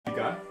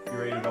Okay, you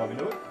ready to dive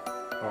into it?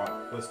 All right,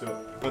 let's do it.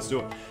 Let's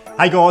do it.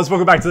 Hey guys,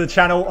 welcome back to the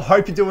channel.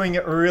 Hope you're doing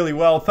really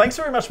well. Thanks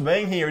very much for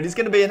being here. It is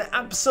going to be an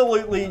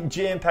absolutely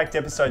jam-packed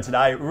episode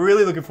today.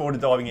 Really looking forward to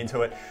diving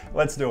into it.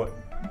 Let's do it.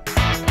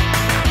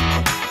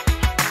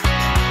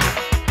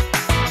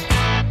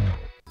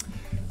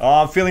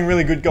 I'm feeling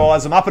really good,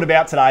 guys. I'm up and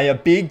about today. A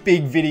big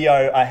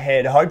video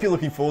ahead. Hope you're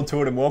looking forward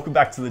to it, and welcome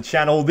back to the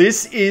channel.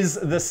 This is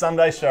the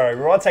Sunday Show,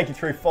 where I take you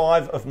through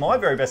 5 of my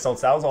very best sold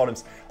sales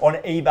items on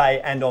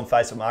eBay and on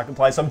Facebook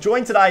Marketplace. I'm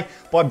joined today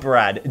by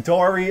Brad,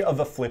 Diary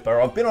of a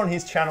Flipper. I've been on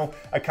his channel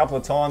a couple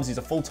of times. He's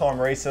a full-time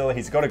reseller.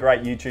 He's got a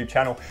great YouTube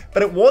channel,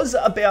 but it was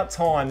about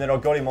time that I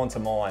got him onto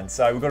mine.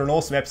 So we've got an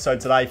awesome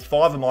episode today.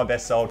 5 of my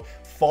best sold,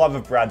 5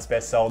 of Brad's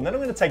best sold, and then I'm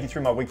going to take you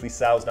through my weekly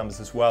sales numbers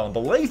as well. And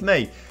believe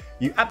me,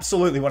 you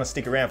absolutely want to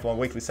stick around for my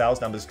weekly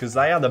sales numbers because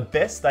they are the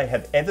best they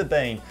have ever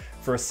been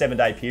for a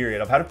 7-day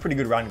period. I've had a pretty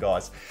good run,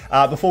 guys.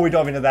 Before we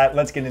dive into that,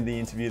 let's get into the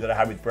interview that I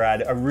had with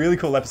Brad. A really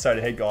cool episode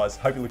ahead, guys.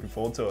 Hope you're looking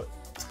forward to it.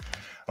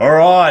 All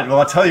right.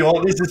 Well, I tell you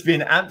what, this has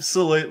been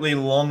absolutely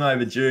long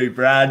overdue.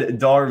 Brad,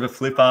 Diary of a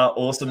Flipper,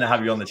 awesome to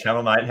have you on the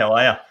channel, mate. How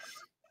are you?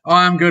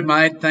 I'm good,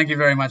 mate. Thank you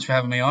very much for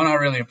having me on. I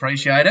really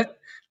appreciate it.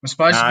 We're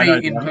supposed to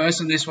be in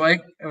person this week.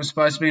 It was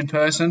supposed to be in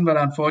person, but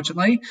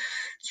unfortunately,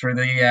 through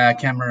the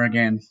camera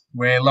again.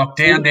 We're locked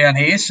down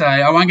here, so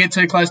I won't get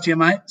too close to you,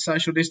 mate.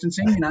 Social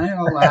distancing, you know.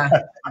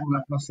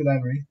 I'll sit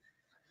over here.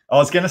 I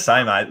was going to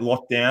say, mate,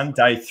 lockdown,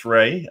 day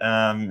 3.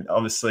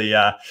 Obviously,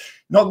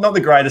 not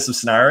the greatest of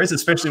scenarios,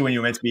 especially when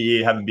you're meant to be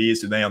here having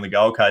beers with me on the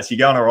Gold Coast. You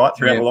going all right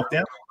throughout the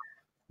lockdown?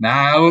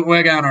 No,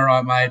 we're going all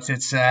right, mate.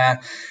 It's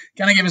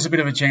going to give us a bit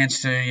of a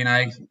chance to, you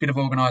know, bit of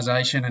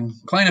organisation and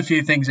clean a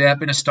few things out,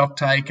 bit of stock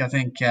take. I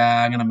think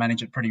I'm going to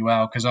manage it pretty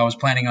well because I was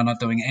planning on not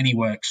doing any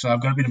work, so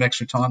I've got a bit of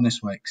extra time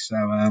this week. So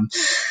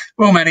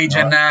we'll manage,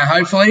 and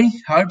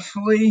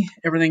hopefully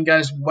everything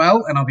goes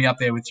well, and I'll be up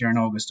there with you in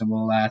August, and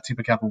we'll tip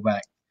a couple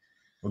back.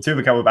 We'll tip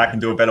a couple back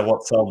and do a better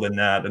what's sold than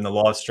the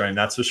live stream,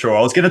 that's for sure.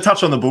 I was going to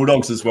touch on the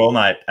Bulldogs as well,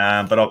 mate,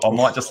 but I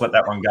might just let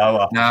that one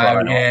go.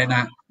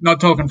 No, not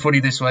talking footy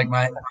this week,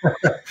 mate.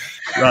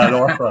 Right,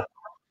 awesome.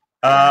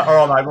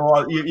 All right, mate.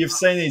 Well, you've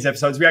seen these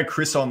episodes. We had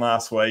Chris on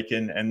last week,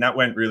 and that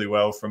went really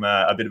well from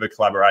a bit of a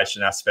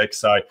collaboration aspect.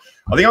 So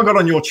I think I got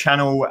on your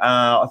channel,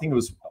 I think it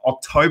was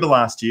October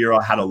last year,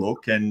 I had a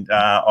look, and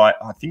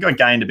I think I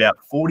gained about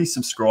 40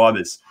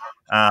 subscribers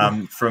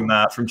from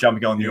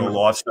jumping on your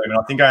live stream. And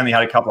I think I only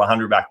had a couple of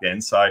hundred back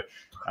then. So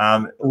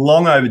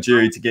long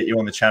overdue to get you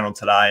on the channel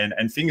today.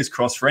 And fingers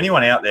crossed for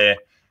anyone out there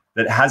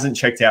that hasn't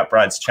checked out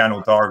Brad's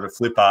channel, Diary of a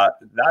Flipper.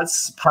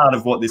 That's part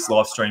of what this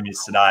live stream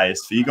is today,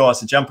 is for you guys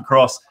to jump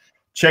across,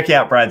 check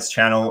out Brad's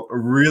channel.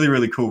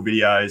 Really cool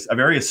videos. A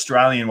very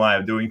Australian way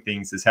of doing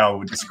things is how I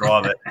would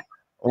describe it.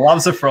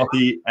 Loves a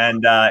frothy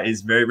and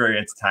is very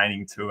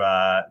entertaining to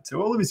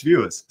all of his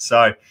viewers.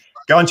 So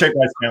go and check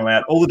Brad's channel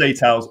out. All the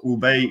details will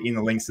be in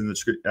the links in the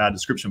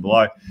description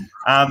below.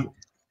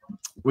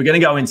 We're going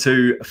to go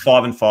into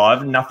 5 and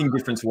 5. Nothing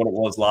different to what it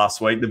was last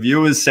week. The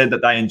viewers said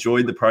that they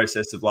enjoyed the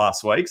process of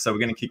last week, so we're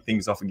going to kick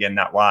things off again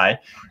that way.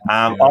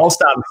 I'll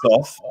start us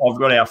off. I've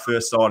got our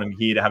first item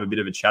here to have a bit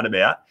of a chat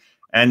about,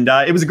 and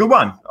it was a good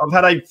one. I've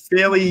had a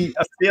fairly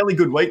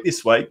good week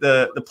this week.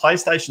 The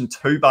PlayStation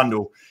 2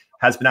 bundle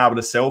has been able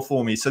to sell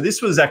for me. So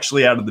this was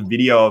actually out of the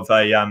video of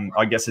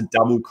I guess a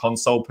double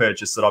console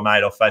purchase that I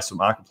made off Facebook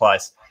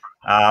Marketplace,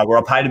 where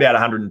I paid about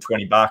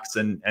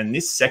 $120, and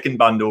this second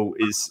bundle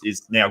is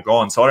now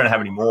gone. So I don't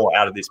have any more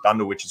out of this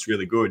bundle, which is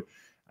really good.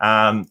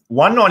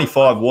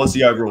 $195 was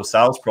the overall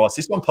sales price.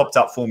 This one popped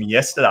up for me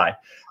yesterday,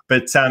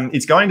 but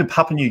it's going to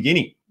Papua New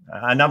Guinea,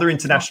 another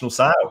international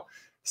sale.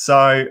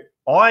 So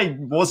I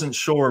wasn't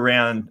sure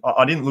around,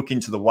 I didn't look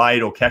into the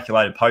weight or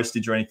calculated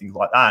postage or anything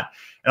like that.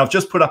 And I've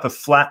just put up a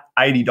flat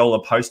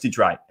 $80 postage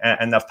rate,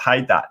 and they've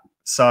paid that.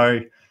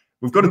 So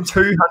we've got a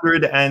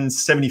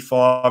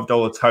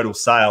 $275 total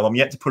sale. I'm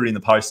yet to put it in the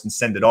post and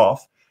send it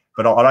off,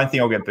 but I don't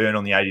think I'll get burned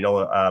on the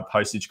 $80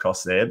 postage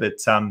cost there. But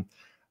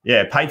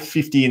yeah, paid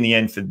 $50 in the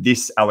end for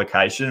this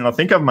allocation. And I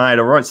think I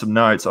wrote some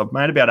notes. I've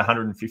made about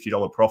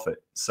 $150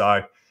 profit.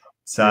 So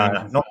it's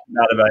not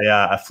out of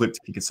a flip to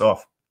kick us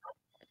off.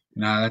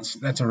 No,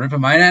 that's a ripper,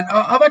 mate. And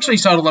I've actually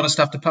sold a lot of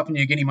stuff to Papua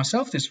New Guinea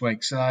myself this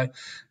week, so I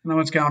know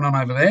what's going on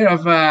over there.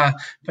 I've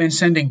been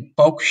sending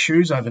bulk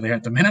shoes over there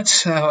at the minute,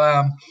 so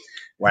wow.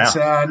 It's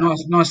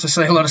nice to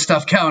see a lot of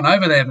stuff going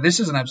over there. But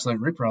this is an absolute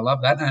ripper. I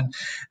love that. And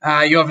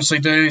you obviously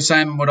do the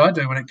same what I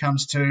do when it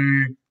comes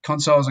to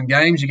consoles and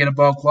games. You get a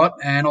bulk lot,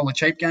 and all the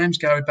cheap games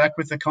go back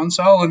with the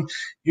console, and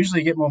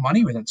usually you get more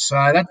money with it.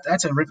 So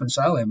that's a ripping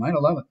sale there, mate. I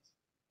love it.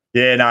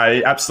 Yeah,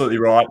 no, absolutely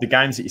right. The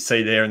games that you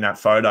see there in that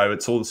photo,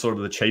 it's all the sort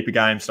of the cheaper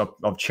games.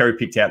 I've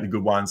cherry-picked out the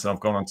good ones, and I've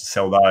gone on to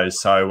sell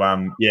those. So,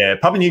 yeah,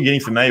 Papua New Guinea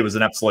for me was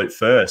an absolute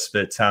first.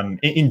 But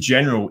in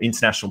general,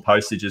 international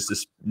postage has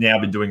just now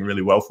been doing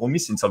really well for me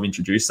since I've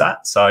introduced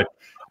that. So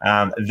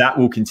that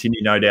will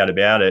continue, no doubt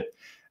about it.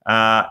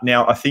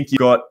 Now, I think you've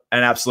got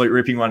an absolute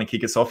ripping one to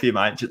kick us off here,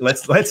 mate.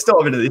 Let's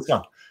dive into this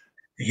one.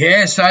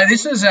 Yeah, so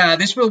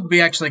this will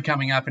be actually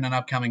coming up in an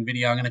upcoming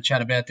video. I'm going to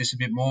chat about this a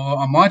bit more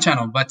on my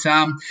channel, but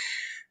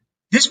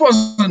this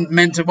wasn't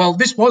meant to. Well,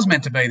 this was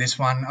meant to be this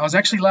one. I was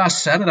actually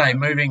last Saturday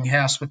moving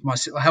house with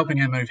helping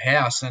her move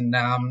house, and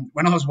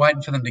when I was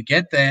waiting for them to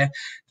get there, there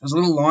was a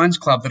little Lions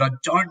club that I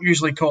don't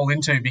usually call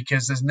into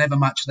because there's never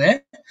much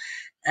there.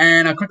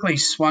 And I quickly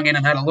swung in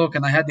and had a look,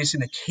 and they had this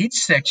in the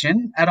kids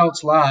section,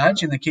 adults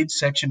large, in the kids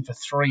section for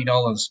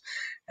 $3.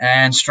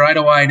 And straight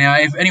away, now,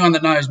 if anyone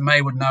that knows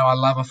me would know I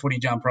love a footy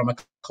jumper. I'm a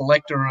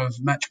collector of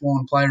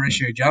match-worn player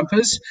issue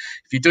jumpers.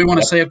 If you do want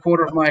to see a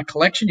quarter of my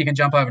collection, you can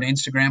jump over to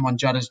Instagram on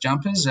Judder's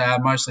Jumpers,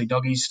 mostly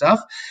doggy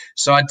stuff.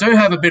 So I do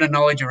have a bit of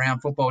knowledge around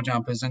football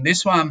jumpers, and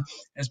this one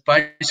is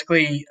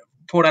basically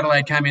Port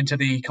Adelaide came into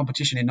the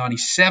competition in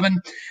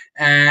 '97,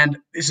 and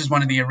this is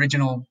one of the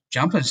original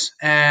jumpers.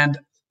 And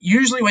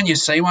usually when you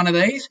see one of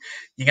these,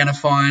 you're going to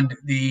find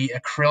the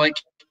acrylic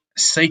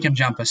Seacom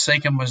jumper.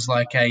 Seacom was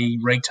like a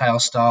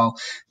retail-style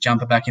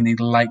jumper back in the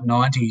late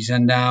 90s,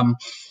 and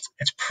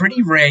it's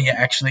pretty rare you're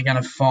actually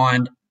going to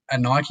find a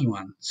Nike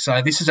one.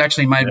 So this is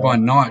actually made by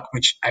Nike,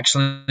 which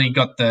actually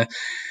got the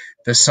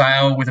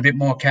sale with a bit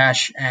more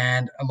cash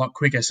and a lot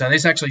quicker. So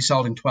this actually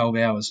sold in 12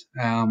 hours.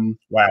 Wow.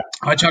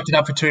 I chucked it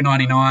up for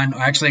 $2.99.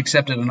 I actually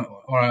accepted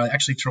I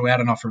actually threw out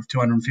an offer of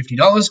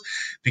 $250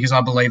 because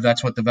I believe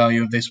that's what the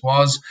value of this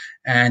was.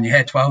 And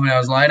yeah, 12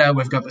 hours later,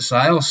 we've got the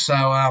sale. So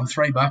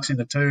 $3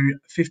 into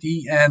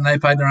 $250, and they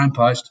paid their own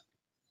post.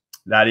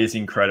 That is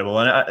incredible.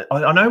 And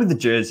I know with the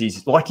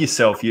jerseys, like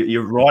yourself,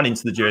 you're right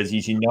into the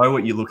jerseys. You know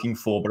what you're looking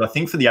for. But I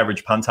think for the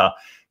average punter,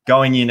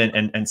 going in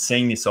and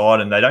seeing this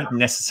item, they don't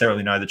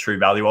necessarily know the true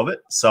value of it.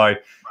 So,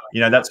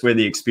 that's where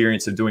the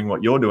experience of doing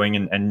what you're doing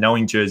and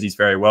knowing jerseys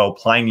very well,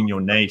 playing in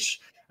your niche,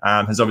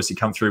 has obviously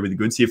come through with the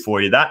goods here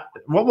for you.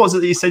 What was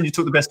it that you said you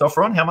took the best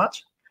offer on? How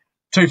much?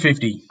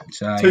 $250.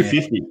 So,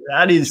 $250. Yeah.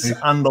 That is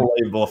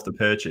unbelievable off the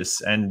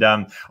purchase. And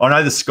I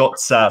know the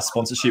Scott's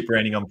sponsorship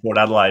branding on Port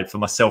Adelaide. For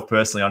myself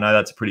personally, I know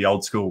that's pretty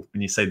old school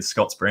when you see the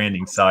Scott's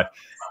branding. So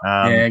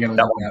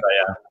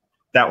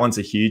that one's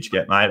a huge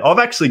get, mate. I've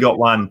actually got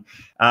one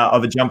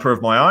of a jumper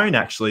of my own,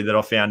 actually, that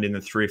I found in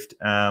the thrift,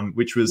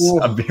 which was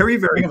a very,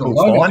 very cool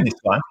find, this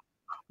one.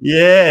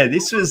 Yeah,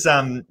 this was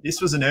an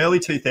early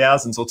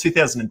 2000s or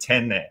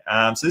 2010 there.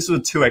 So this was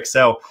a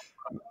 2XL.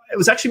 It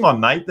was actually my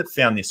mate that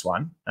found this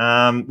one.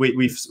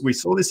 We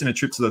saw this in a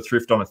trip to the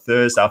thrift on a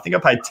Thursday. I think I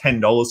paid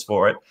 $10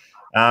 for it.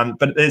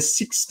 But there's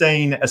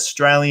 16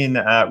 Australian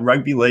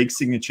rugby league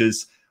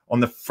signatures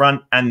on the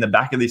front and the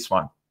back of this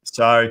one.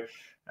 So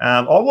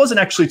I wasn't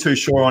actually too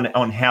sure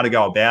on how to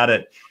go about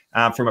it.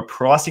 From a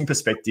pricing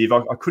perspective,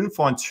 I couldn't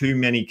find too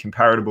many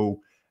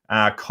comparable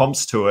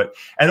comps to it.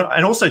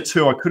 And also,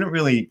 too, I couldn't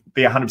really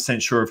be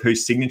 100% sure of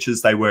whose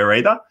signatures they were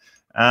either.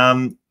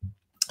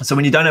 So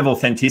when you don't have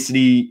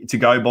authenticity to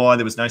go by,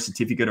 there was no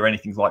certificate or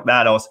anything like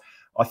that.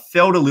 I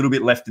felt a little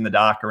bit left in the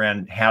dark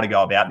around how to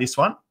go about this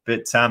one.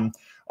 But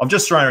I've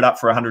just thrown it up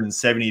for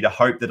 170 to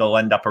hope that I'll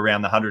end up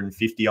around the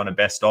 150 on a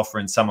best offer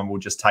and someone will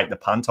just take the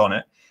punt on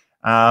it.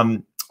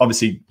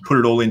 Obviously, put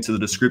it all into the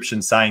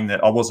description saying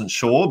that I wasn't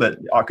sure, but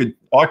I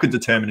could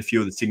determine a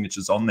few of the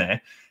signatures on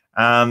there.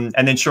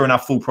 And then sure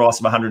enough, full price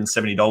of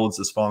 $170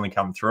 has finally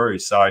come through.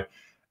 So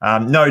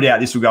no doubt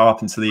this will go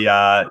up into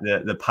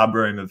the pub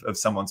room of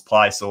someone's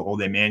place or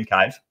their man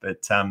cave.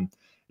 But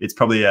it's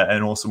probably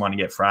an awesome one to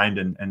get framed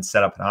and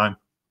set up at home.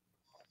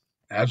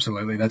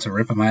 Absolutely. That's a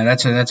ripper, mate.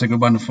 That's a good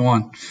one to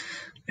find.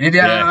 I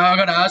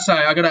got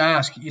to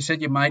ask, you said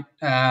your mate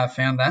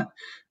found that,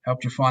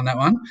 helped you find that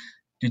one.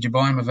 Did you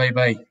buy him a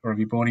VB or have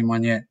you bought him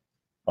one yet?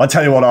 I'll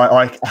tell you what,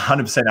 I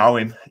 100% owe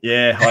him.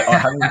 Yeah, I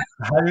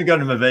haven't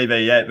got him a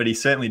VB yet, but he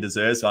certainly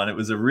deserves one. It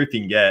was a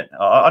ripping get.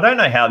 I don't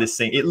know how this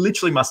thing, it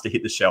literally must have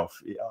hit the shelf.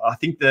 I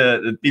think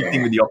the big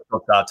thing with the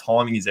Optos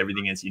timing is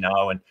everything, as you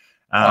know. And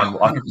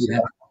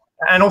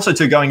and also,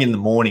 too, going in the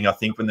morning, I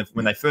think,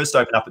 when they first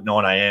open up at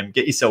 9 a.m.,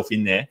 get yourself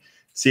in there,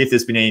 see if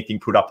there's been anything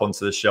put up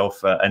onto the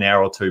shelf an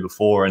hour or two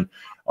before. And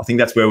I think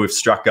that's where we've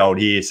struck gold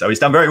here. So he's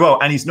done very well.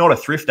 And he's not a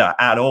thrifter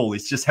at all.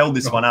 He's just held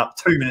this one up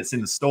 2 minutes in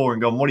the store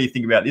and gone, what do you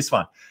think about this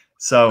one?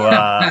 So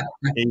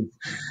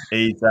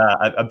he's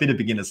a bit of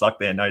beginner's luck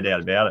there, no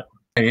doubt about it.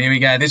 Here we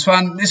go. This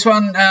one.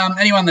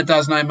 Anyone that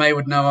does know me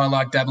would know I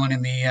like dabbling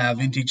in the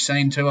vintage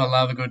scene too. I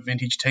love a good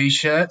vintage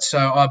T-shirt, so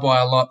I buy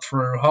a lot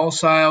through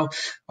wholesale.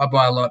 I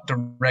buy a lot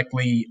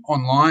directly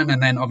online, and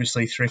then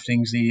obviously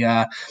thrifting's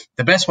the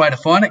best way to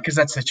find it because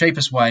that's the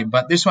cheapest way.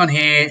 But this one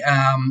here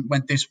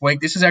went this week.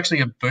 This is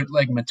actually a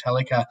bootleg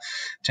Metallica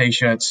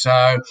T-shirt. So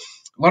a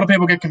lot of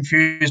people get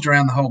confused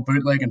around the whole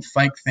bootleg and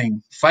fake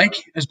thing.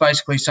 Fake is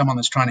basically someone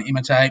that's trying to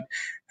imitate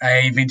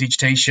a vintage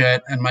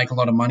T-shirt and make a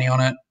lot of money on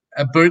it.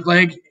 A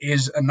bootleg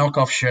is a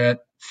knockoff shirt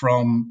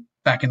from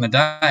back in the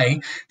day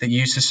that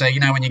you used to see,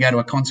 when you go to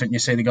a concert and you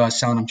see the guys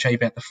selling them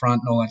cheap out the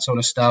front and all that sort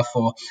of stuff,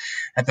 or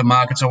at the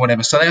markets or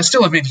whatever. So they're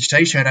still a vintage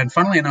T-shirt, and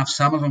funnily enough,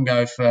 some of them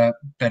go for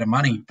better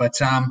money. But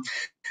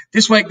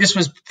this week, this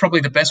was probably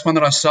the best one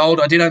that I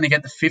sold. I did only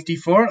get the 50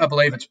 for it. I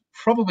believe it's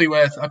probably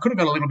worth, I could have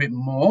got a little bit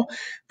more,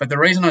 but the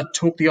reason I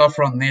took the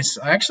offer on this,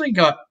 I actually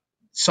got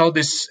sold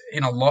this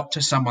in a lot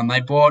to someone.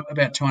 They bought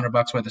about $200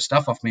 worth of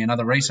stuff off me,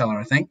 another reseller,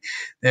 I think.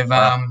 They've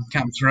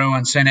come through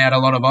and sent out a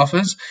lot of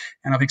offers,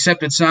 and I've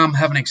accepted some,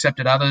 haven't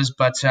accepted others,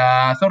 but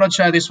I thought I'd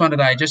show this one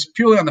today just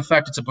purely on the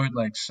fact it's a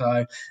bootleg.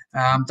 So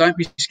don't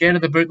be scared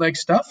of the bootleg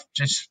stuff.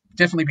 Just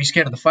definitely be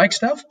scared of the fake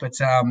stuff, but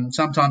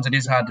sometimes it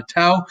is hard to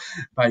tell.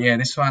 But yeah,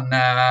 this one,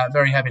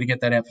 very happy to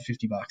get that out for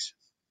 $50.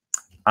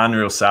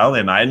 Unreal sale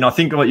there, mate. And I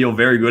think what you're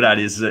very good at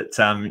is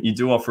that you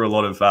do offer a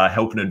lot of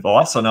help and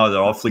advice. I know that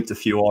I've flicked a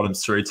few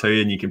items through to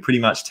you, and you can pretty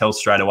much tell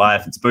straight away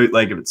if it's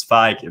bootleg, if it's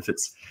fake, if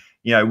it's,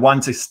 one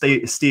to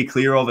steer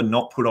clear of and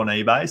not put on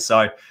eBay.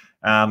 So,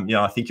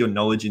 I think your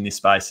knowledge in this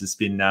space has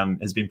been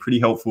pretty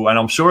helpful. And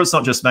I'm sure it's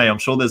not just me. I'm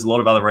sure there's a lot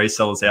of other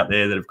resellers out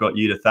there that have got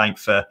you to thank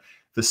for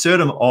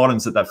certain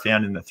items that they've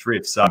found in the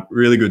thrift. So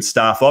really good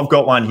stuff. I've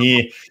got one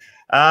here.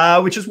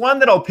 Which is one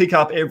that I'll pick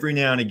up every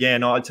now and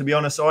again. To be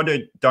honest,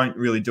 I don't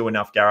really do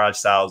enough garage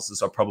sales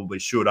as I probably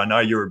should. I know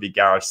you're a big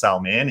garage sale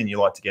man and you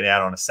like to get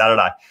out on a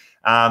Saturday.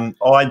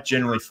 I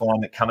generally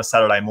find that come a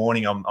Saturday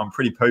morning, I'm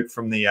pretty pooped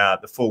from the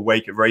full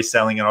week of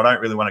reselling, and I don't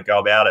really want to go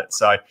about it.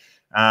 So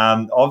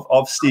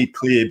I've steered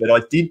clear, but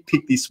I did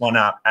pick this one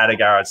up at a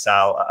garage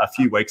sale a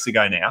few weeks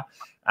ago now.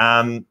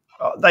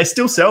 They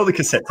still sell the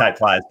cassette tape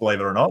players, believe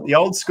it or not, the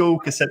old school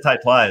cassette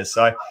tape players.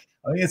 So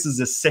I think this is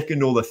the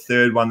second or the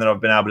third one that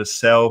I've been able to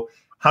sell.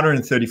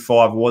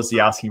 135 was the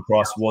asking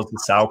price, was the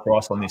sale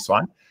price on this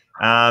one.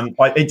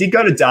 It did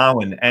go to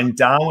Darwin, and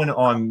Darwin,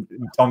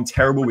 I'm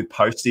terrible with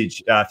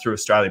postage through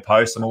Australia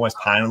Post. I'm always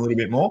paying a little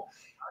bit more.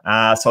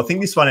 So I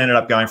think this one ended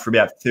up going for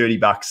about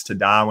 $30 to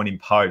Darwin in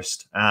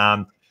post.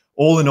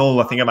 All in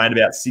all, I think I made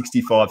about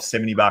 $65,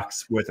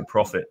 $70 worth of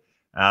profit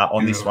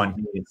on this one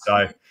here.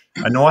 So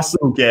a nice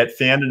little get,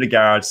 found at a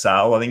garage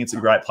sale. I think it's a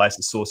great place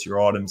to source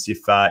your items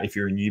if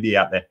you're a newbie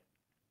out there.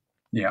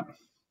 Yeah,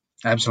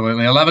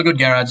 absolutely. I love a good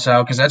garage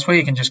sale because that's where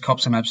you can just cop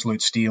some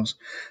absolute steals.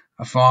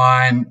 I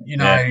find,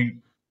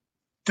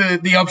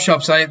 the op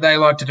shops, they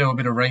like to do a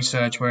bit of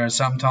research, whereas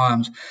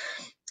sometimes,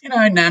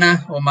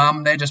 Nana or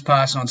Mum, they're just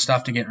passing on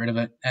stuff to get rid of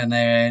it, and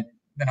they're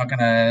not going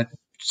to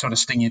sort of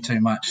sting you too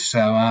much. So,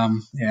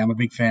 I'm a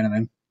big fan of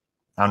them.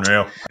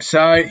 Unreal.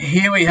 So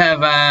here we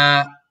have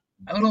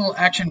a little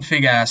action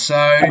figure. So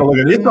look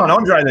at this one,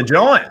 Andre the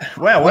Giant.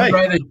 Wow,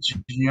 Andre the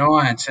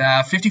Giant.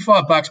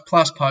 $55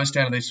 plus post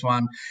out of this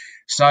one.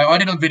 So I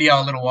did a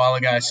video a little while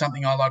ago.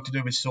 Something I like to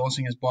do with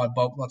sourcing is buy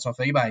bulk lots off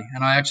eBay.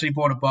 And I actually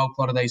bought a bulk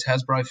lot of these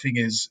Hasbro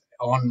figures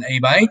on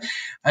eBay.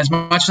 As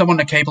much as I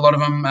wanted to keep a lot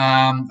of them,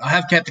 I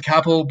have kept a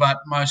couple, but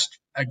most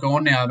are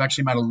gone now. I've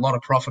actually made a lot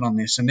of profit on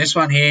this. And this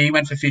one here, he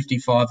went for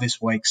 55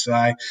 this week.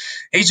 So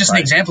he's just an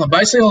example. And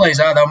basically all these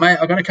are,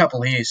 I've got a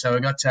couple here. So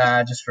we got,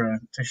 just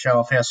to show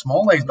off how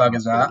small these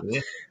buggers are,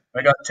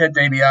 we got Ted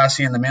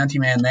DiBiase and the Mountie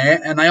Man there.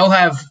 And they all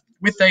have,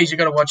 with these, you've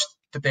got to watch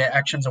that their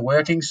actions are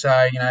working. So,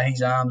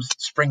 his arm's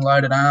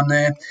spring-loaded arm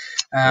there.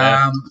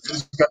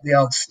 He's got the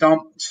old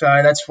stomp. So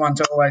that's one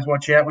to always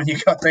watch out when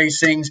you've got these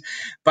things.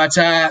 But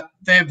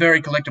they're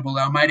very collectible.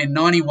 They were made in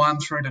 91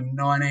 through to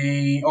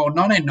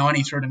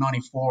 1990 through to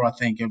 94, I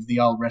think, of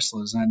the old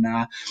wrestlers. And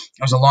it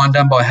was a line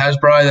done by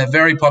Hasbro. They're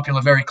very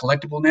popular, very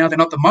collectible now. They're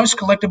not the most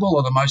collectible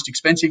or the most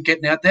expensive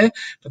getting out there,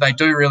 but they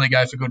do really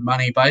go for good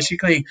money.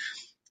 Basically,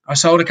 I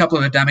sold a couple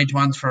of the damaged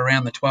ones for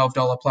around the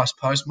 $12 plus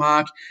post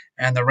mark,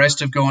 and the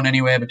rest have gone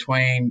anywhere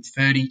between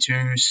 $30 to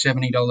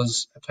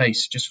 $70 a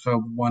piece just for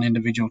one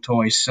individual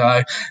toy.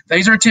 So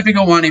these are a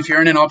typical one if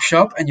you're in an op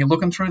shop and you're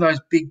looking through those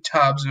big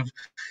tubs of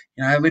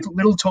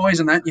little toys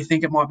and that, you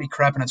think it might be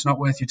crap and it's not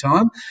worth your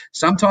time.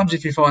 Sometimes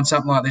if you find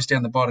something like this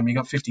down the bottom, you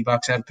got $50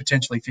 out of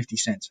potentially 50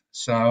 cents.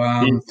 So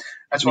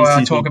that's why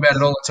I talk about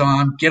it all the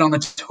time. Get on the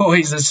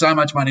toys. There's so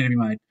much money to be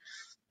made.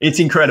 It's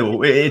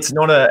incredible. It's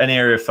not an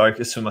area of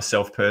focus for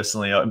myself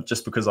personally,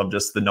 just because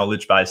the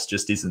knowledge base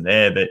just isn't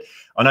there. But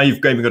I know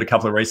you've even got a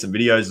couple of recent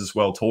videos as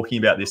well talking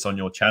about this on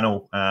your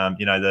channel.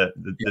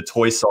 The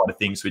toy side of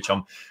things, which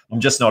I'm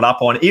just not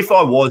up on. If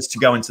I was to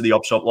go into the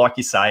op shop, like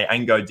you say,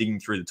 and go digging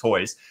through the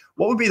toys,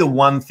 what would be the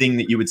one thing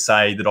that you would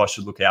say that I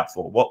should look out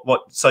for?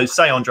 So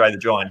say Andre the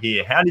Giant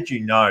here. How did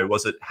you know?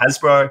 Was it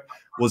Hasbro?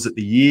 Was it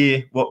the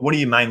year? What are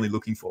you mainly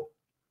looking for?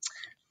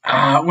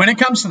 When it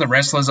comes to the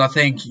wrestlers, I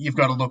think you've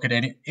got to look at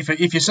it.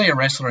 If you see a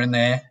wrestler in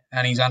there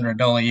and he's under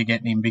 $1, you're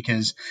getting him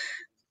because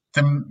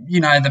the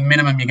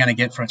minimum you're going to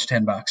get for it's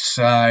 $10.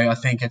 So I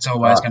think it's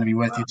always going to be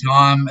worth your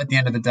time. At the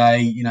end of the day,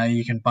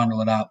 you can bundle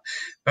it up.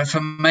 But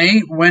for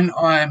me, when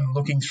I'm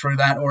looking through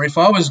that, or if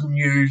I was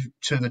new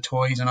to the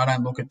toys and I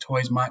don't look at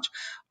toys much,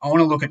 I want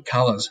to look at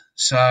colours.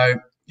 So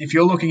if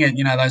you're looking at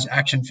those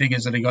action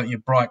figures that have got your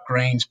bright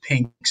greens,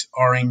 pinks,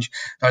 orange,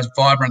 those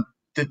vibrant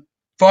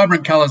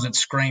colours that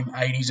scream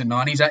 80s and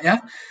 90s at you,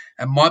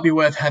 it might be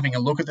worth having a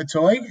look at the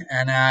toy.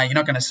 And you're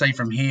not going to see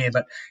from here,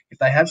 but if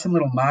they have some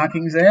little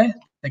markings there,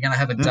 they're going to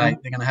have a date.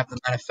 They're going to have the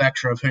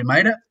manufacturer of who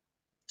made it.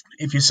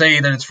 If you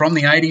see that it's from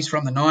the 80s,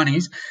 from the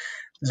 90s,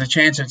 there's a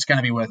chance it's going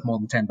to be worth more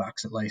than $10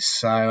 at least.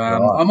 So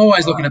I'm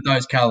always looking at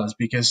those colours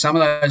because some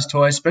of those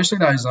toys, especially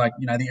those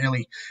the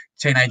early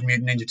Teenage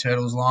Mutant Ninja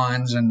Turtles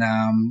lines and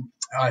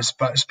I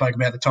spoke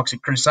about the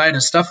Toxic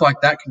Crusaders, stuff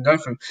like that can go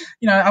for,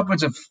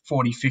 upwards of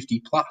 40,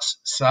 50 plus.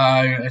 So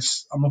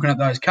I'm looking at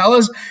those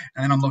colours,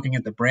 and then I'm looking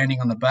at the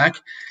branding on the back,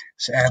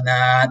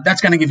 and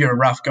that's going to give you a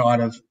rough guide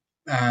of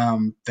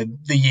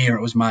the year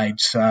it was made.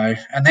 So,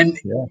 and then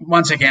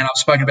once again, I've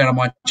spoken about it on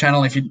my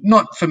channel. If you're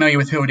not familiar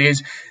with who it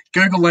is,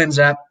 Google Lens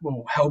app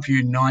will help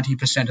you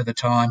 90% of the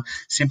time.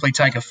 Simply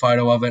take a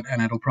photo of it,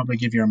 and it'll probably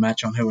give you a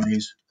match on who it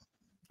is.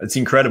 It's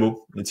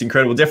incredible. It's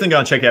incredible. Definitely go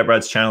and check out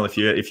Brad's channel if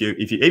you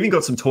even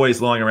got some toys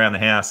lying around the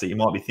house that you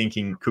might be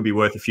thinking could be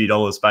worth a few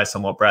dollars based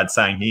on what Brad's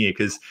saying here,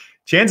 because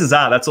chances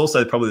are that's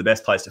also probably the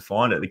best place to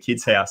find it, the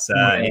kid's house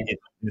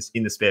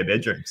in the spare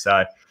bedroom.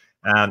 So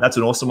that's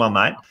an awesome one,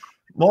 mate.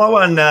 My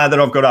one that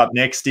I've got up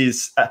next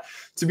is,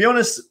 to be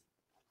honest,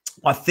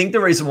 I think the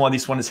reason why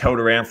this one is held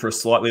around for a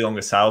slightly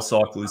longer sales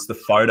cycle is the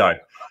photo.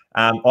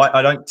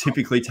 I don't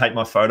typically take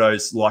my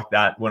photos like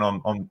that when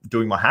I'm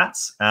doing my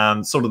hats.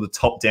 Sort of the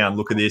top-down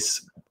look of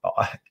this,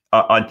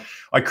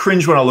 I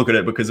cringe when I look at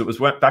it, because it was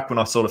back when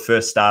I sort of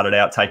first started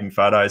out taking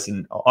photos,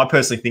 and I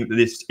personally think that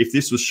if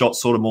this was shot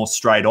sort of more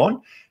straight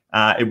on,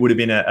 it would have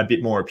been a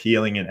bit more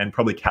appealing and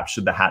probably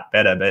captured the hat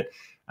better. But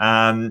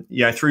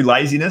through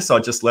laziness, I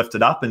just left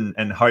it up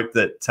and hoped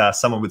that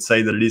someone would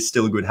see that it is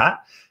still a good hat.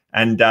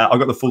 And I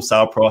got the full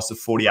sale price of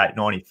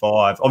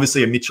 $48.95.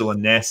 Obviously, a Mitchell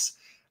and Ness.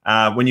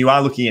 When you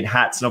are looking at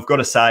hats, and I've got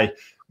to say,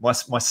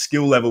 my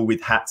skill level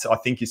with hats, I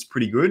think, is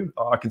pretty good.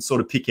 I can sort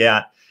of pick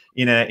out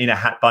in a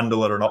hat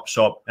bundle at an op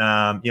shop, a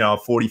 $40,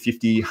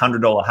 $50,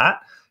 $100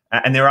 hat,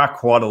 and there are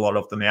quite a lot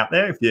of them out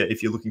there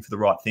if you're looking for the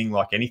right thing,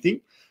 like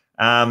anything.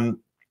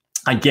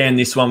 Again,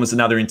 this one was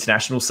another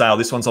international sale.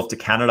 This one's off to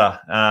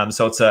Canada.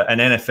 So it's an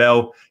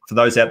NFL, for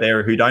those out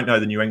there who don't know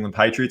the New England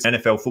Patriots,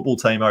 NFL football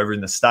team over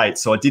in the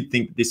States. So I did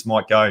think this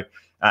might go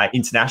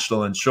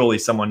international, and surely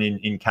someone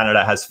in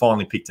Canada has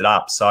finally picked it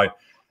up. So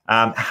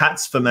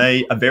hats for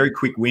me, a very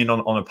quick win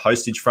on a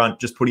postage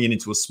front. Just putting it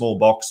into a small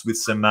box with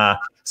some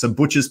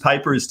butcher's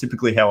paper is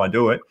typically how I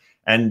do it.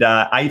 And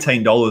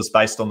 $18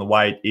 based on the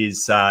weight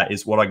is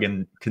what I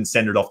can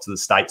send it off to the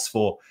States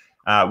for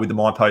with the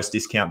MyPost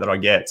discount that I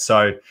get.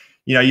 So,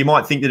 you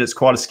might think that it's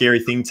quite a scary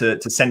thing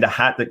to send a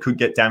hat that could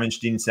get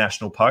damaged in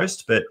international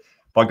post, but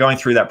by going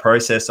through that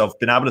process, I've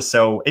been able to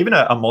sell even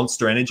a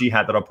Monster Energy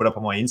hat that I put up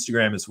on my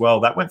Instagram as well.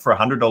 That went for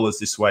 $100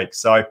 this week.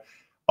 So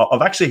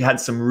I've actually had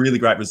some really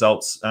great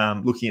results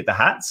looking at the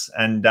hats.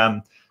 And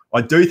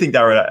I do think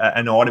they're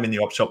an item in the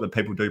op shop that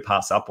people do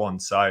pass up on.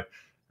 So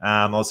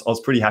I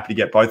was pretty happy to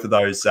get both of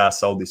those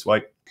sold this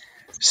week.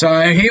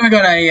 So here we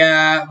got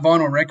a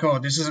vinyl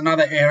record. This is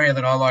another area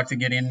that I like to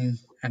get in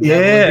and dabble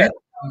a bit.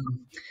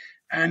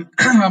 And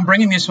I'm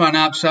bringing this one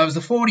up. So it was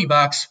the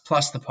 $40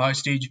 plus the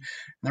postage.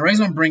 And the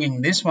reason I'm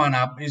bringing this one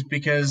up is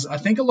because I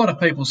think a lot of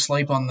people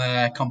sleep on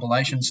the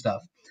compilation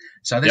stuff.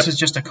 So this is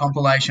just a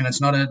compilation. It's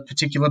not a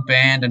particular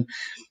band. And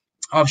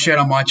I've shared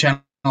on my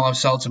channel, I've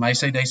sold some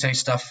AC/DC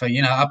stuff for,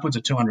 upwards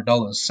of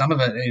 $200. Some of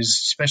it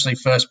is, especially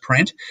first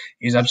print,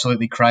 is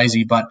absolutely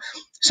crazy. But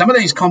some of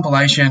these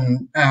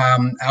compilation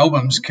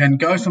albums can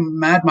go for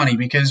mad money,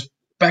 because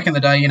back in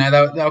the day,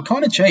 they were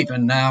kind of cheap,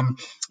 and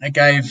it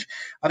gave,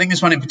 I think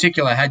this one in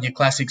particular had your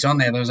classics on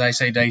there. There was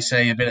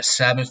AC/DC, a bit of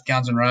Sabbath,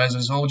 Guns N'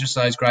 Roses, all just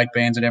those great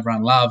bands that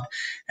everyone loved.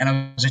 And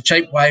it was a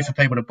cheap way for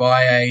people to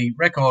buy a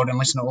record and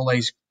listen to all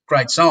these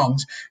great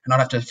songs and not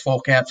have to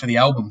fork out for the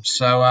album.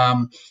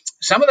 So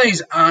some of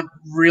these aren't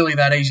really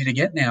that easy to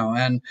get now.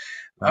 And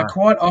I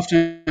quite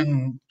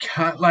often,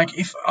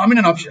 if I'm in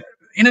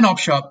an op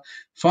shop,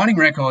 finding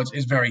records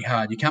is very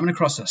hard. You're coming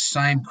across the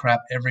same crap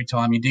every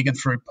time. You're digging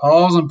through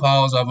piles and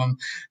piles of them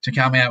to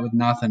come out with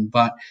nothing.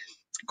 But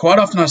quite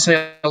often I see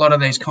a lot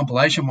of these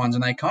compilation ones,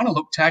 and they kind of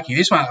look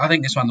tacky. I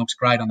think this one looks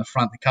great on the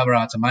front. The cover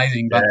art's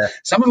amazing, but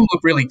some of them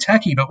look really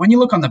tacky. But when you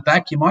look on the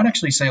back, you might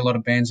actually see a lot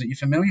of bands that you're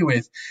familiar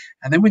with.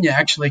 And then when you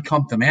actually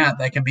comp them out,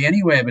 they can be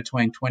anywhere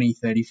between $20,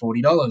 $30,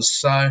 $40.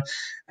 So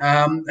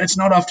it's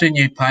not often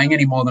you're paying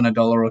any more than $1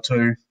 or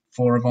 $2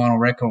 for a vinyl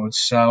record.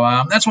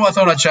 So that's why I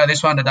thought I'd show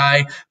this one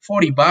today.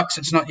 $40.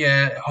 It's not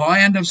your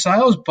high end of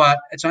sales, but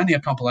it's only a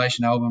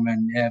compilation album,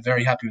 and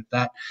very happy with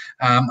that.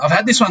 I've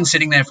had this one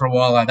sitting there for a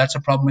while though. That's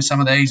a problem with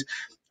some of these.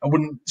 I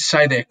wouldn't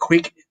say they're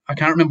quick. I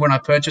can't remember when I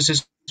purchased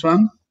this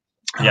one.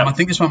 I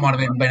think this one might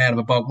have even been out of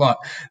a bulk lot,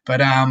 but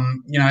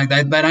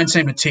they don't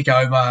seem to tick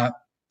over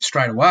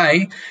straight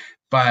away,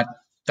 but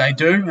they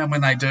do, and when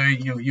they do,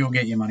 you'll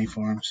get your money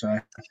for them. So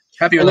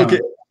happy with that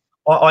one.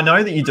 I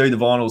know that you do the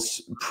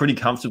vinyls pretty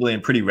comfortably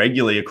and pretty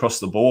regularly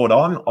across the board.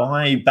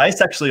 I based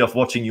actually off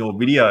watching your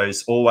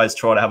videos, always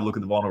try to have a look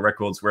at the vinyl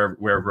records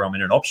wherever I'm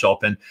in an op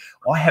shop, and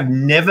I have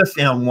never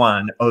found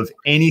one of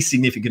any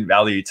significant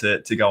value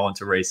to go on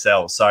to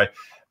resell. So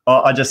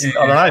I don't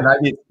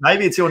know,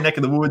 maybe it's your neck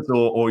of the woods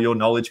or your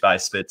knowledge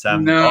base, but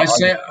no,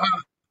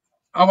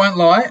 I won't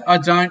lie, I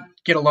don't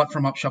get a lot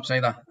from op shops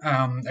either.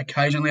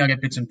 Occasionally I get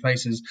bits and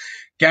pieces.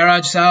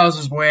 Garage sales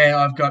is where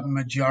I've got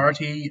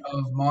majority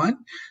of mine.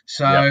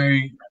 So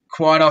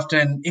quite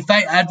often, if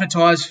they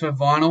advertise for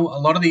vinyl, a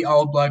lot of the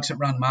old blokes that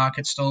run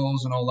market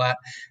stalls and all that,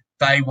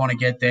 they want to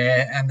get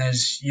there, and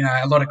there's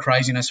a lot of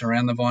craziness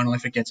around the vinyl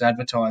if it gets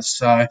advertised.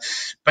 So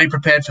be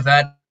prepared for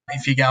that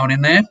if you're going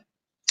in there.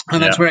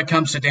 And that's where it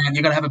comes to down.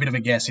 You've got to have a bit of a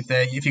guess. If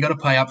you've got to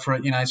pay up for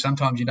it,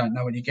 sometimes you don't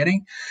know what you're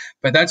getting.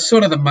 But that's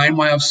sort of the main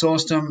way I've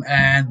sourced them.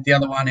 And the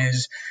other one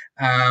is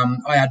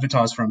I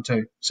advertise for them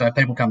too. So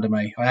people come to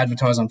me. I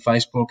advertise on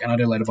Facebook and I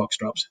do letterbox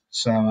drops.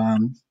 So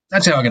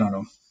that's how I get on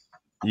them.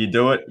 You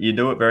do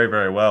it very,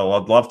 very well.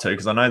 I'd love to,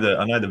 because I know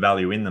the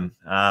value in them.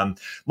 My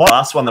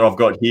last one that I've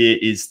got here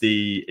is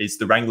the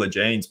Wrangler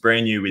jeans,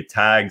 brand new with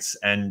tags.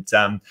 And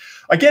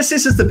I guess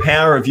this is the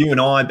power of you and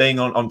I being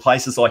on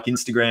places like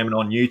Instagram and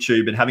on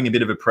YouTube and having a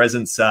bit of a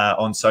presence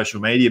on social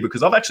media,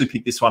 because I've actually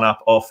picked this one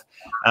up off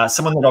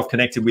someone that I've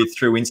connected with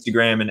through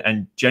Instagram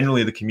and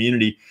generally the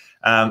community,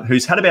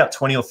 who's had about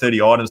 20 or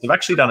 30 items. I've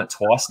actually done it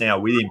twice now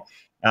with him.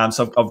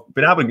 So I've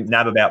been able to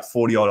nab about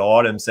 40 odd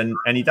items, and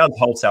he does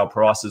wholesale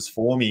prices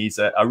for me. He's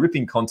a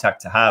ripping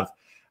contact to have.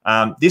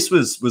 This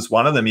was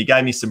one of them. He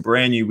gave me some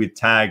brand new with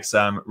tags,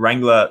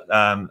 Wrangler,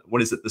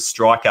 the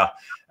Striker,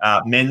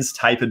 men's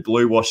tapered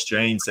blue wash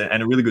jeans,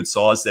 and a really good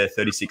size there,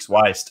 36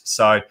 waist.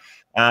 So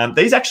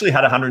these actually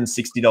had a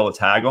 $160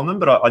 tag on them,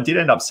 but I did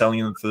end up selling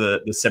them for the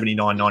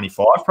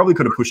 $79.95. Probably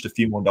could have pushed a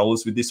few more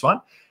dollars with this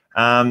one.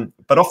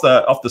 But off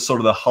the sort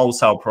of the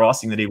wholesale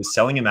pricing that he was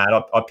selling them at,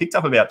 I picked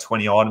up about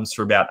 20 items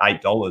for about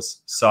 $8.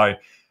 So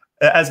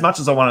as much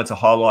as I wanted to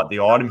highlight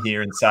the item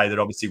here and say that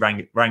obviously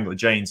Wrangler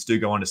jeans do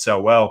go on to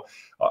sell well,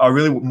 I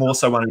really more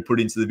so wanted to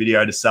put into the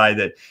video to say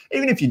that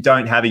even if you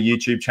don't have a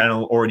YouTube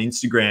channel or an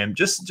Instagram,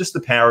 just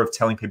the power of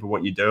telling people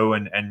what you do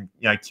and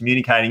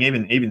communicating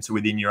even to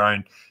within your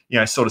own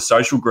sort of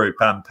social group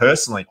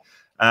personally.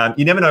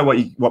 You never know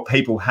what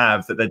people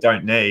have that they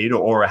don't need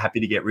or are happy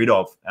to get rid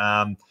of.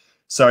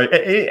 So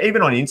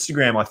even on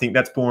Instagram, I think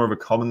that's more of a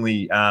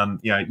commonly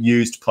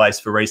used place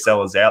for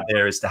resellers out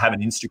there, is to have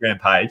an Instagram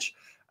page.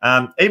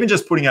 Even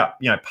just putting up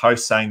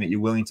posts saying that you're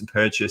willing to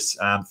purchase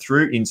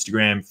through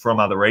Instagram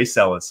from other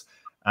resellers.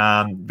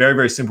 Very,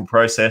 very simple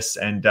process,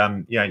 and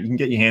you can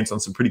get your hands on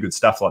some pretty good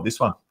stuff like this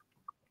one.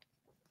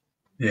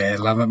 Yeah,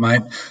 love it,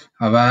 mate.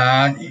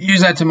 I've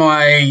used that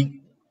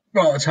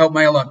it's helped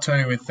me a lot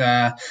too with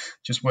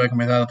just working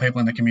with other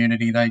people in the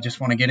community. They just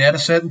want to get out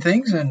of certain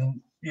things,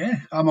 and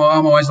I'm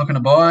always looking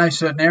to buy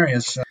certain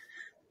areas. So,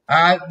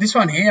 this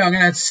one here,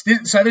 this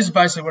is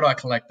basically what I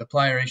collect: the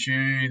player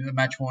issue, the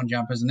match worn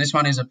jumpers, and this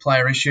one is a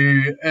player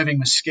issue. Irving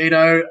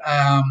Mosquito.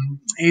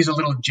 He's a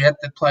little jet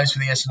that plays for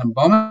the Essendon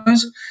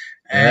Bombers,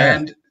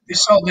 and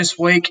this sold this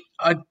week.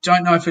 I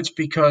don't know if it's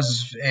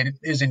because it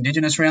is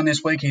Indigenous round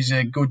this week. He's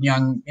a good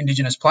young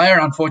Indigenous player.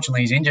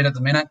 Unfortunately, he's injured at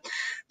the minute.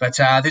 But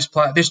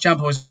this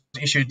jumper was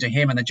issued to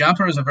him, and the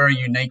jumper is a very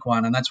unique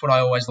one, and that's what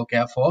I always look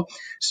out for.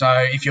 So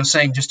if you're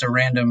seeing just a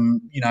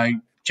random,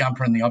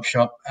 jumper in the op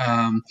shop,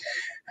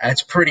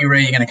 it's pretty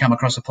rare you're going to come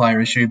across a player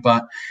issue.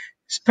 But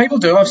people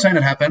do. I've seen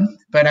it happen.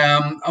 But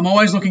I'm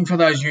always looking for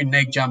those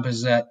unique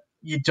jumpers that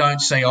you don't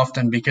see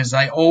often, because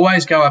they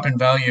always go up in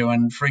value.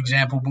 And for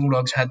example,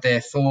 Bulldogs had their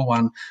Thor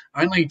one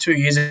only 2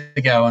 years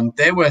ago, and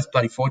they're worth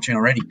bloody fortune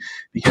already,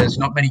 because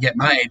not many get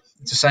made.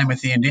 It's the same with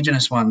the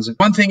Indigenous ones.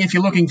 One thing, if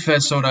you're looking for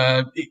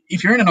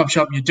if you're in an op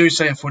shop, you do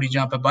see a footy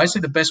jumper.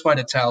 Basically, the best way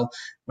to tell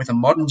with a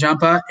modern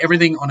jumper,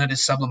 everything on it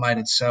is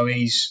sublimated. So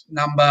his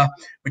number,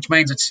 which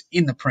means it's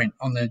in the print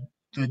on the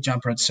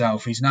jumper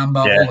itself, his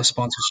number, all the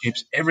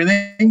sponsorships,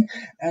 everything.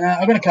 And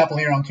I've got a couple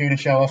here on cue to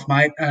show off,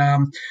 mate.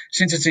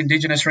 Since it's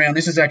Indigenous round,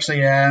 this is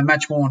actually a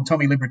match-worn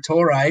Tommy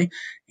Liberatore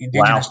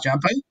Indigenous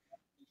jumper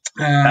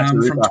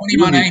from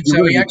 2019.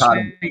 So you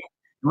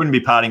wouldn't be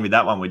parting with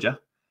that one, would you?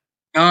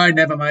 No,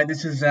 never, mate.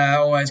 This is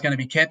always going to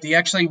be kept. He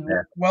actually,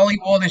 while he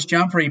wore this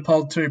jumper, he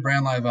pulled 2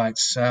 Brownlow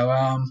votes. So,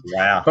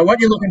 But what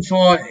you're looking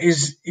for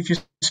is, if you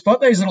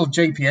spot these little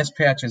GPS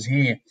pouches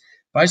here,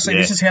 basically,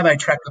 this is how they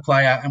track the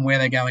player and where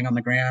they're going on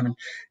the ground and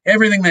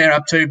everything they're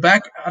up to.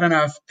 I don't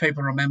know if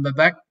people remember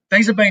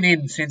these have been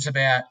in since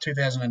about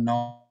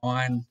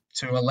 2009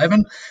 to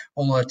 11,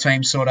 all the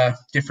teams sort of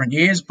different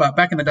years. But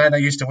back in the day, they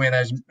used to wear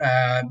those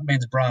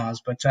men's bras.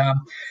 But, so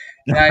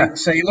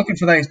you're looking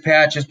for these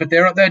pouches, but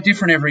they're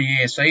different every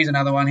year. So here's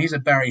another one. Here's a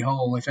Barry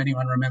Hall, if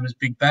anyone remembers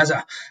Big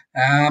Bazza.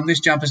 This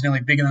jumper's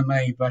nearly bigger than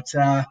me, but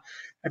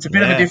it's a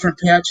bit of a different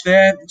pouch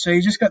there. So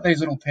you just got these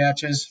little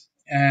pouches,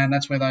 and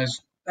that's where those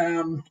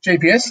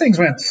GPS things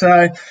went.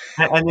 So,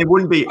 and there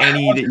wouldn't be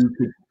any that you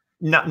could.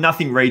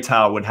 Nothing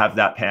retail would have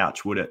that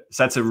pouch, would it?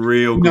 So that's a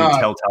real good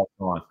telltale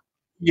sign.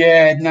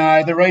 Yeah,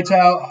 no, the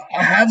retail.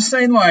 I have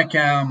seen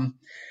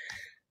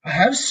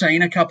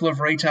a couple of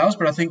retails,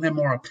 but I think they're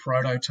more a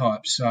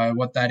prototype. So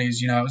what that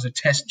is, it was a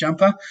test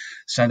jumper.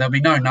 So there'll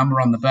be no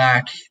number on the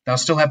back. They'll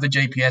still have the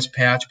GPS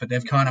pouch, but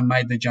they've kind of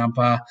made the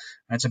jumper.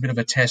 It's a bit of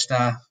a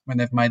tester when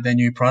they've made their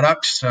new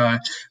product. So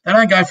they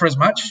don't go for as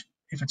much.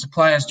 If it's a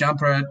player's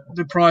jumper,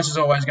 the price is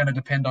always going to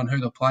depend on who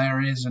the player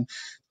is and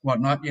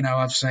whatnot.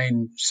 I've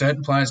seen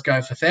certain players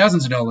go for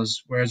thousands of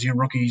dollars, whereas your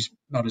rookies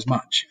not as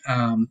much.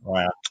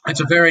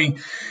 It's a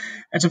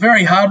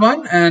very hard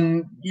one,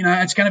 and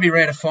it's going to be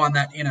rare to find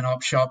that in an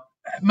op shop.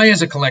 me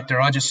as a collector,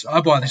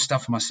 I buy this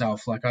stuff for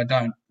myself. Like, I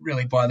don't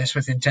really buy this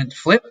with intent to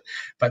flip.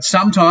 But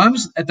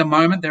sometimes, at the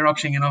moment, they're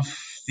auctioning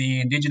off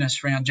the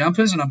Indigenous round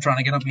jumpers, and I'm trying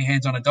to get up my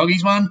hands on a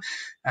doggies one.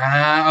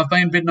 I've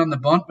been bidding on the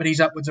Bont, but he's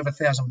upwards of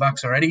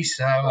 $1,000 already.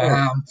 So,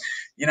 I've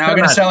got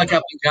to sell a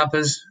couple of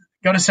jumpers.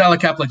 Got to sell a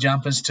couple of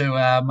jumpers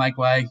to make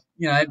way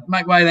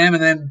them,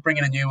 and then bring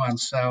in a new one.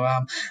 So,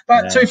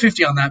 but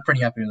 $250 on that,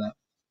 pretty happy with that.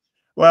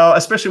 Well,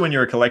 especially when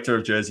you're a collector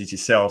of jerseys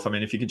yourself. I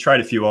mean, if you can trade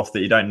a few off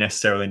that you don't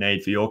necessarily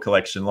need for your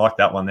collection, like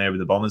that one there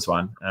with the Bombers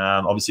one,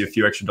 obviously a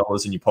few extra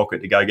dollars in your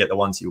pocket to go get the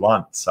ones you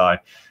want. So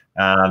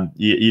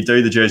you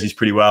do the jerseys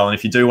pretty well. And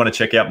if you do want to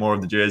check out more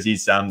of the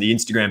jerseys, the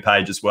Instagram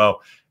page as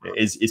well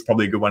is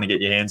probably a good one to get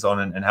your hands on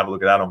and have a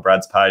look at that on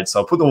Brad's page. So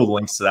I'll put all the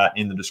links to that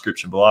in the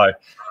description below.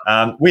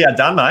 We are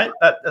done, mate.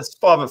 That's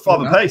five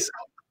apiece.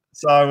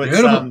 So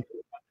it's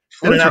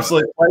been an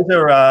absolute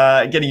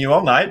pleasure getting you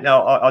on, mate.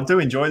 Now, I do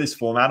enjoy this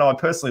format. I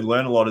personally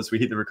learn a lot as we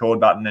hit the record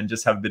button and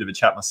just have a bit of a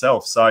chat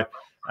myself. So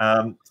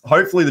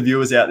hopefully the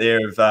viewers out there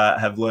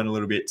have learned a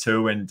little bit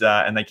too, and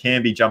they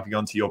can be jumping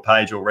onto your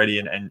page already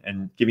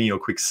and giving you a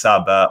quick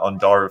sub on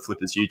Diary of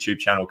Flippers YouTube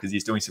channel, because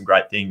he's doing some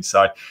great things.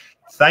 So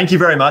thank you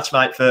very much,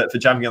 mate, for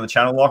jumping on the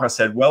channel. Like I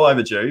said, well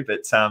overdue,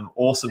 but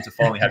awesome to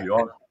finally have you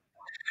on.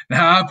 No,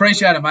 I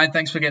appreciate it, mate.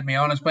 Thanks for getting me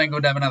on. It's been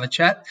good to have another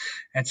chat.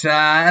 It's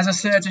as I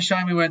said, it's a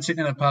shame we weren't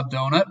sitting in a pub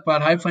doing it,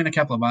 but hopefully in a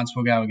couple of months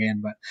we'll go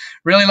again. But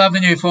really love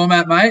the new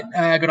format, mate.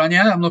 Good on you.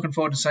 I'm looking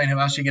forward to seeing who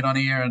else you get on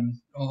here and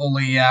all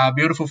the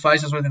beautiful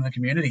faces within the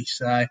community.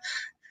 So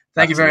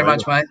thank you very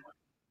much, mate.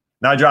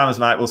 No dramas,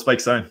 mate. We'll speak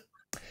soon.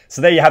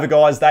 So there you have it,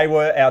 guys. They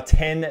were our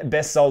 10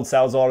 best sold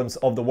sales items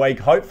of the week.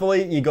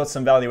 Hopefully you got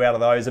some value out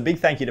of those. A big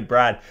thank you to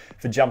Brad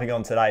for jumping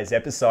on today's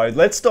episode.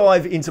 Let's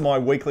dive into my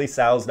weekly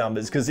sales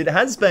numbers, because it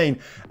has been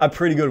a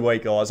pretty good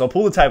week, guys. I'll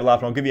pull the table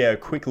up and I'll give you a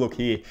quick look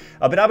here.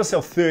 I've been able to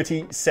sell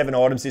 37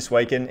 items this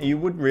week, and you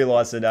would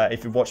realize that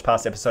if you've watched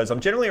past episodes,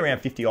 I'm generally around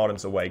 50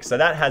 items a week. So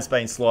that has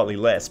been slightly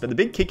less. But the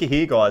big kicker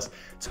here, guys,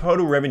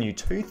 total revenue,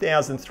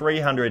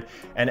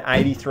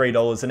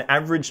 $2,383, an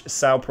average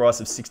sale price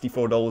of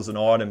 $64 an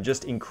item.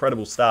 Just incredible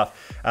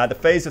stuff. The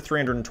fees are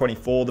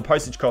 $324, the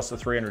postage costs are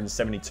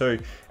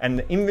 $372, and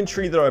the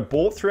inventory that I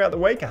bought throughout the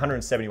week,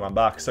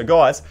 $171. So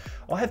guys,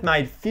 I have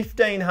made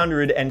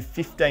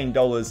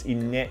 $1,515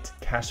 in net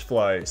cash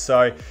flow.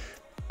 So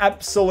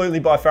absolutely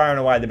by far and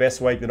away the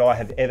best week that I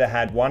have ever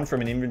had, one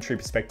from an inventory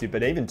perspective,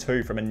 but even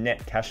two from a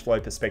net cash flow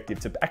perspective.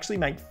 To actually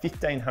make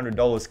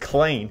 $1,500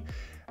 clean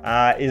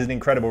is an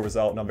incredible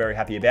result, and I'm very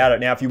happy about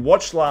it. Now, if you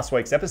watched last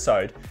week's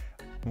episode,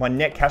 my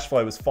net cash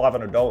flow was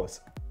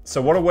 $500. So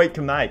what a week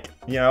can make.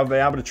 You know, I've been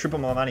able to triple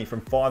my money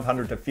from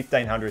 $500 to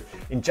 $1,500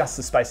 in just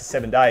the space of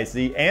 7 days.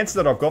 The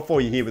answer that I've got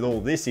for you here with all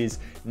of this is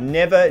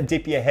never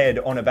dip your head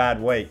on a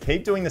bad week.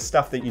 Keep doing the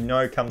stuff that you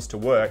know comes to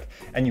work,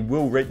 and you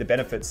will reap the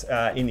benefits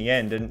in the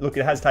end. And look,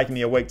 it has taken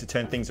me a week to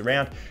turn things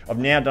around. I've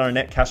now done a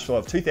net cash flow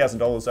of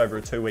 $2,000 over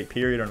a 2-week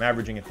period. I'm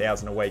averaging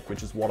 $1,000 a week,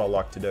 which is what I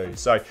like to do.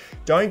 So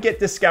don't get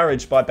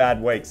discouraged by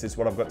bad weeks is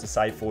what I've got to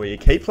say for you.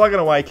 Keep plugging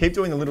away, keep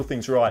doing the little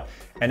things right,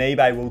 and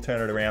eBay will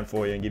turn it around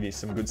for you and give you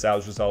some good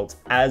sales results,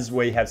 as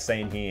we have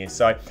seen here.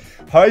 So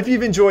hope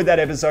you've enjoyed that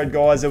episode,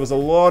 guys. There was a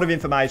lot of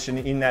information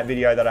in that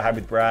video that I had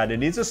with Brad.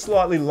 It is a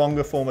slightly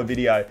longer form of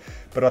video,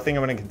 but I think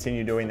I'm going to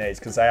continue doing these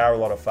because they are a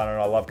lot of fun, and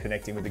I love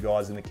connecting with the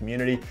guys in the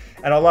community,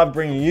 and I love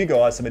bringing you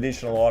guys some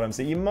additional items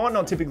that you might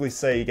not typically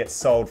see get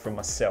sold from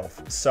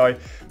myself. So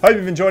hope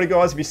you've enjoyed it,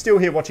 guys. If you're still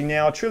here watching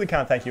now, I truly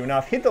can't thank you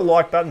enough. Hit the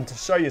like button to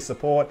show your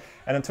support,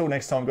 and until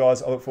next time,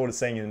 guys, I look forward to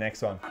seeing you in the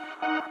next one.